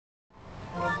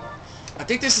I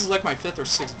think this is like my 5th or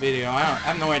 6th video. I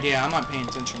have no idea. I'm not paying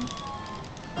attention.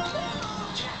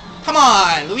 Come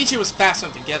on! Luigi was fast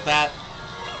enough to get that.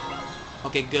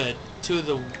 Okay, good. 2 of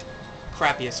the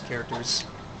crappiest characters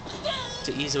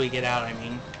to easily get out, I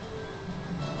mean.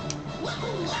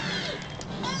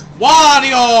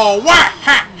 Wario!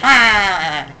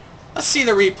 Let's see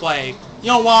the replay. You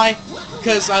know why?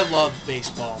 Because I love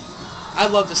baseball. I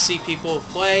love to see people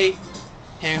play,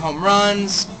 hitting home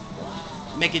runs,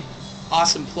 making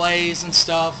awesome plays and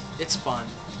stuff. It's fun.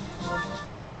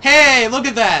 Hey, look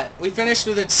at that! We finished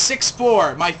with a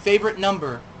 6-4, my favorite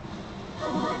number.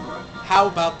 How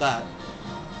about that?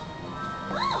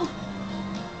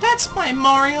 That's my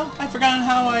Mario. I forgot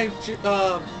how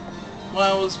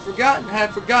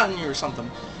had forgotten you or something.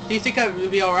 Do you think I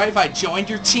would be alright if I joined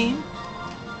your team?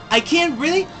 I can't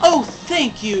really? Oh,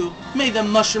 thank you. May the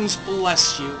mushrooms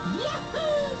bless you.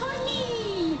 Yahoo for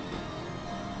me!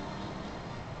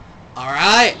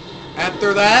 Alright.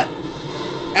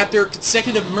 After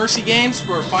consecutive Mercy games,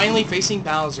 we're finally facing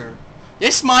Bowser.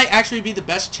 This might actually be the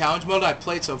best challenge mode I've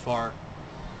played so far.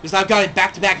 Because I've got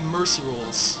back-to-back Mercy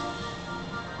rules.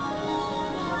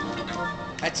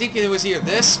 I think it was either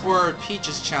this or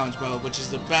Peach's challenge mode, which is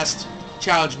the best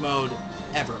challenge mode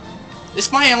ever. This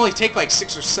might only take like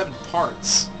 6 or 7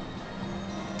 parts.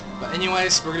 But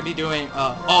anyways, we're going to be doing...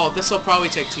 oh, this will probably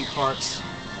take 2 parts.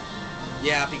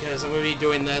 Yeah, because I'm going to be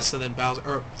doing this and then Bowser...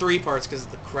 Or 3 parts because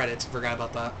of the credits. I forgot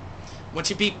about that. Once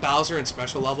you beat Bowser in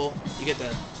special level, you get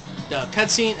the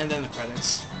cutscene and then the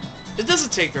credits. It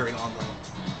doesn't take very long though.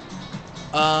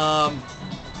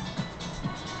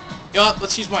 You know what?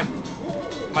 Let's use my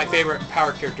favorite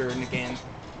power character in the game.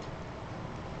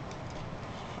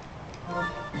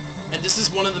 And this is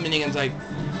one of the minigans I've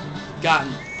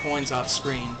gotten coins off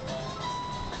screen.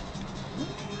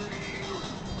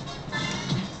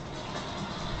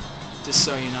 Just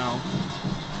so you know.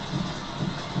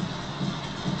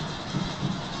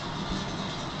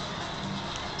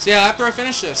 So yeah, after I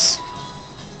finish this,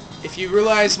 if you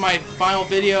realize my final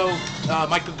video,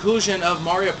 my conclusion of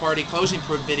Mario Party closing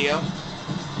video,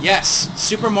 yes,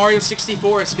 Super Mario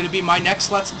 64 is going to be my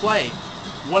next Let's Play.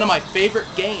 One of my favorite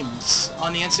games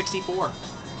on the N64.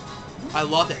 I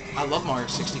love it. I love Mario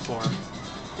 64.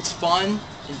 It's fun,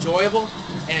 enjoyable,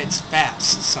 and it's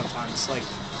fast sometimes. Like,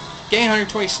 getting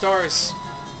 120 stars,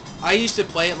 I used to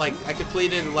play it like, I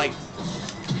completed it in like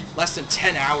less than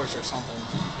 10 hours or something.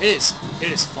 It is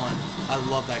fun. I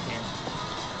love that game.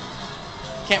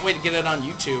 Can't wait to get it on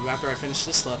YouTube after I finish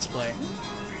this Let's Play.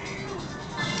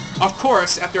 Of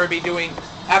course, after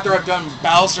I've done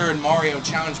Bowser and Mario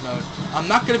Challenge Mode, I'm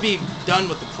not going to be done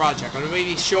with the project. I'm going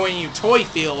to be showing you Toy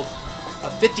Field, a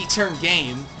 50-turn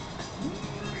game.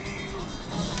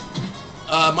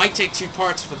 Might take 2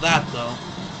 parts for that, though.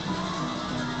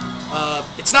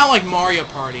 It's not like Mario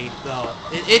Party, though.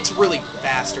 It's really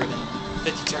faster than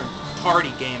 50-turn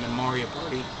party game in Mario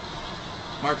Party.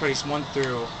 Mario Party's 1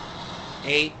 through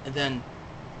 8, and then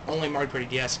only Mario Party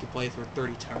DS can play through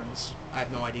 30 turns. I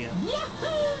have no idea.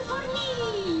 Yahoo for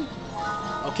me!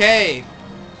 Okay,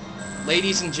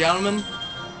 ladies and gentlemen,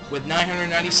 with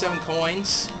 997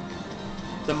 coins,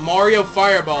 the Mario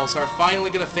Fireballs are finally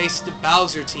going to face the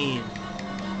Bowser team.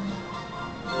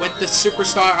 With the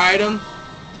Superstar item,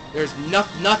 there's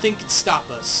nothing can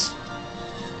stop us.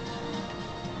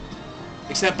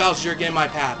 Except Bowser, you're getting my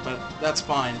path, but that's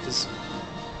fine, because...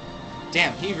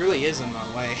 Damn, he really is in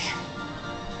my way.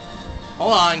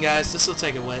 Hold on, guys. This will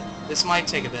take a bit. This might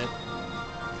take a bit.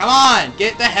 Come on!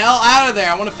 Get the hell out of there!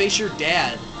 I want to face your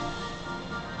dad.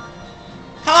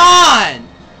 Come on!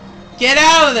 Get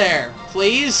out of there,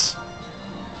 please!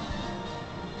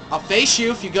 I'll face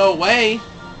you if you go away.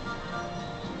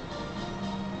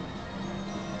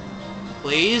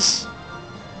 Please?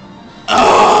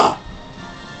 Ugh!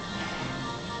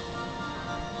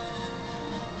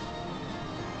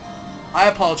 I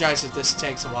apologize if this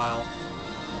takes a while.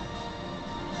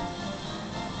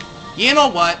 You know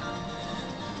what?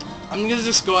 I'm gonna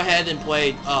just go ahead and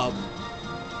play,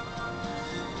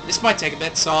 this might take a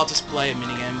bit, so I'll just play a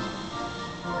minigame.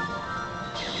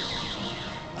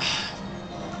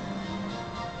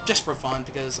 Just for fun,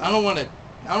 because I don't want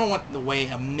to wait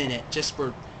a minute just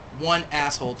for one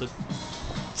asshole to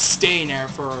stay in there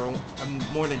for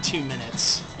more than 2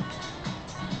 minutes.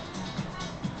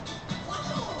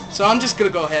 So I'm just gonna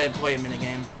go ahead and play a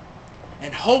minigame.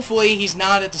 And hopefully he's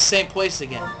not at the same place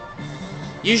again.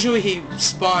 Usually he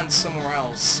spawns somewhere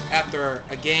else after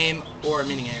a game or a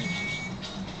minigame.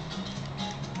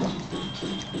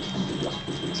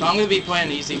 So I'm gonna be playing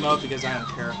easy mode because I don't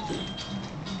care.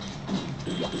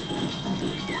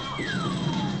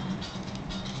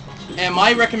 And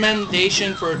my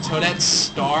recommendation for Toadette's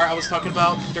star I was talking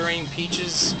about during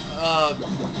Peach's,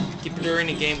 during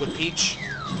the game with Peach.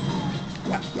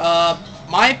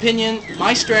 My opinion,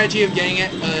 my strategy of getting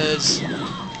it is,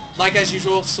 like as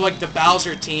usual, select the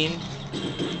Bowser team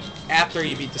after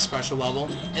you beat the special level,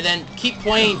 and then keep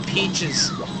playing Peach's,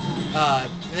 and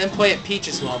then play at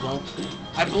Peach's level.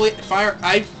 I believe if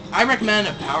I recommend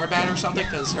a power bat or something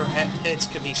because her hits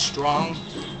could be strong.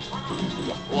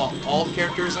 Well, all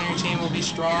characters on your team will be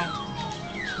strong.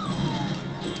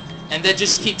 And then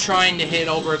just keep trying to hit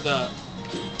over the...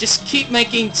 Just keep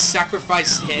making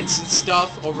sacrifice hits and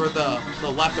stuff over the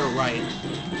left or right.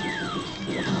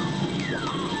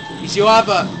 Because you'll have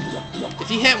a... If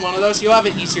you hit one of those, you'll have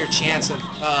an easier chance of...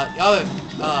 you'll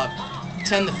have a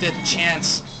 10 to 5th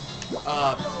chance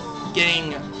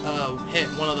getting hit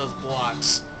one of those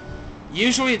blocks.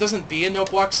 Usually it doesn't be a no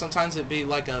block. Sometimes it'd be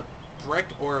like a brick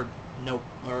or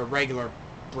a regular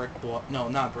brick block. No,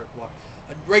 not brick block.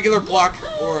 A regular block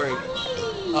or a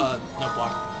no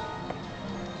block.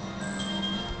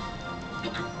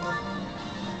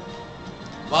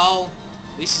 Well,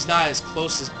 at least he's not as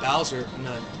close as Bowser in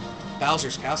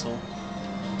Bowser's castle.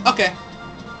 Okay.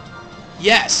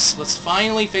 Yes, let's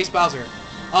finally face Bowser.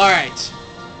 Alright.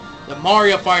 The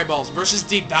Mario Fireballs versus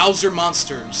the Bowser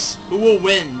Monsters. Who will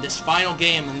win this final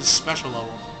game in this special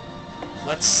level?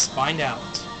 Let's find out.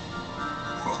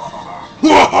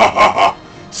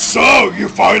 So, you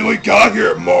finally got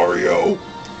here, Mario.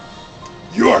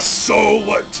 You are so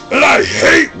late, and I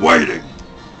hate waiting.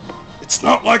 It's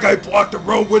not like I blocked the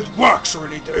road with rocks or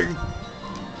anything.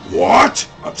 What?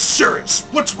 I'm serious.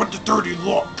 What's with the dirty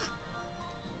look?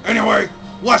 Anyway,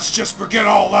 let's just forget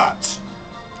all that.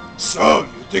 So,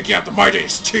 you think you have the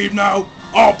mightiest team now?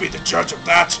 I'll be the judge of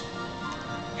that.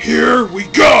 Here we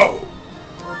go!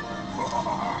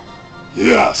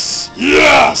 Yes!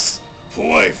 Yes!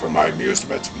 Play for my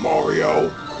amusement, Mario.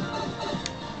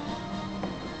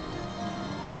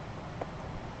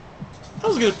 That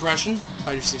was a good impression, if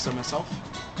I just say so myself.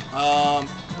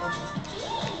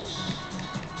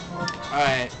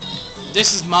 Alright.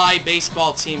 This is my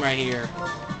baseball team right here.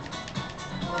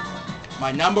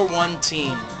 My #1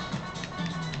 team.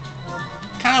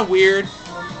 Kind of weird,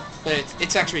 but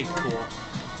it's actually cool.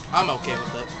 I'm okay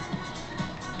with it.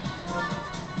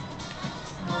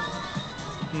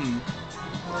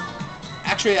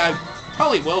 Actually, I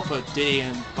probably will put Diddy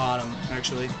in bottom,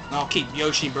 actually. And I'll keep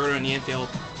Yoshi and Birdo in the infield,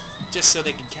 just so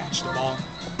they can catch the ball.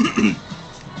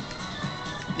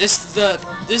 This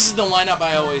is the lineup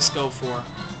I always go for.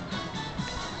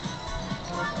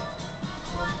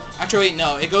 Actually,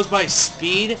 no, it goes by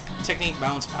speed, technique,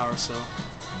 balance, power, so...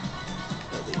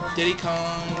 Diddy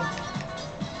Kong...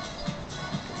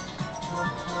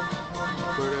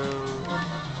 Birdo...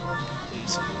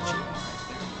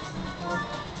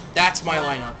 That's my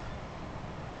lineup.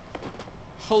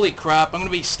 Holy crap, I'm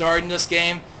gonna be starting this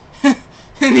game in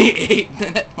the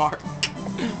 8-minute mark.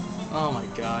 Oh my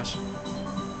gosh.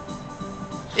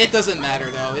 It doesn't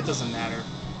matter though, it doesn't matter.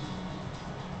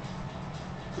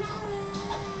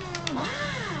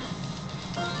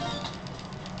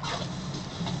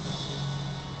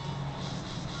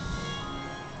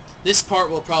 This part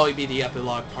will probably be the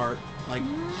epilogue part. Like...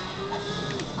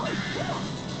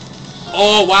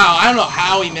 Oh wow, I don't know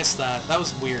how he missed that. That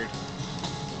was weird.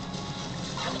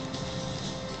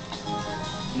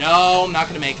 No, I'm not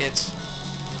gonna make it.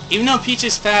 Even though Peach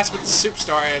is fast with the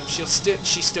Superstar,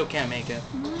 she still can't make it.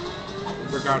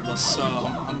 Regardless, so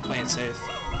I'm playing safe.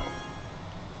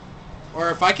 Or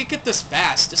if I could get this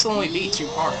fast, this will only be 2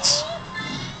 parts.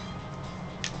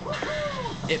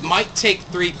 It might take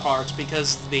 3 parts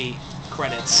because of the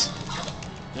credits.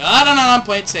 I don't know, I'm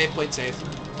playing safe,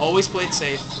 Always played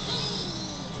safe.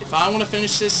 If I want to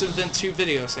finish this within 2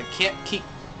 videos, I can't keep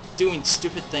doing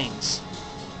stupid things.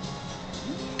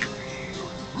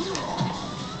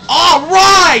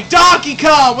 Alright! Donkey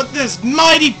Kong with this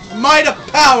might of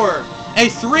power! A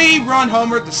 3-run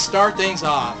homer to start things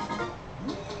off.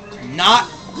 Not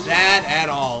bad at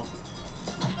all.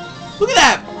 Look at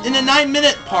that! In the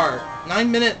 9-minute part,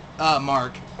 9-minute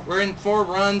mark, we're in 4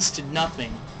 runs to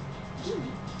nothing.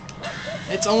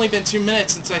 It's only been 2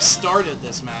 minutes since I started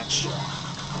this match.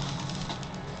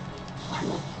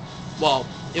 Well,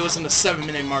 it was in the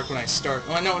 7-minute mark when I started.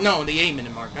 Well, no, the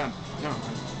 8-minute mark. Never mind.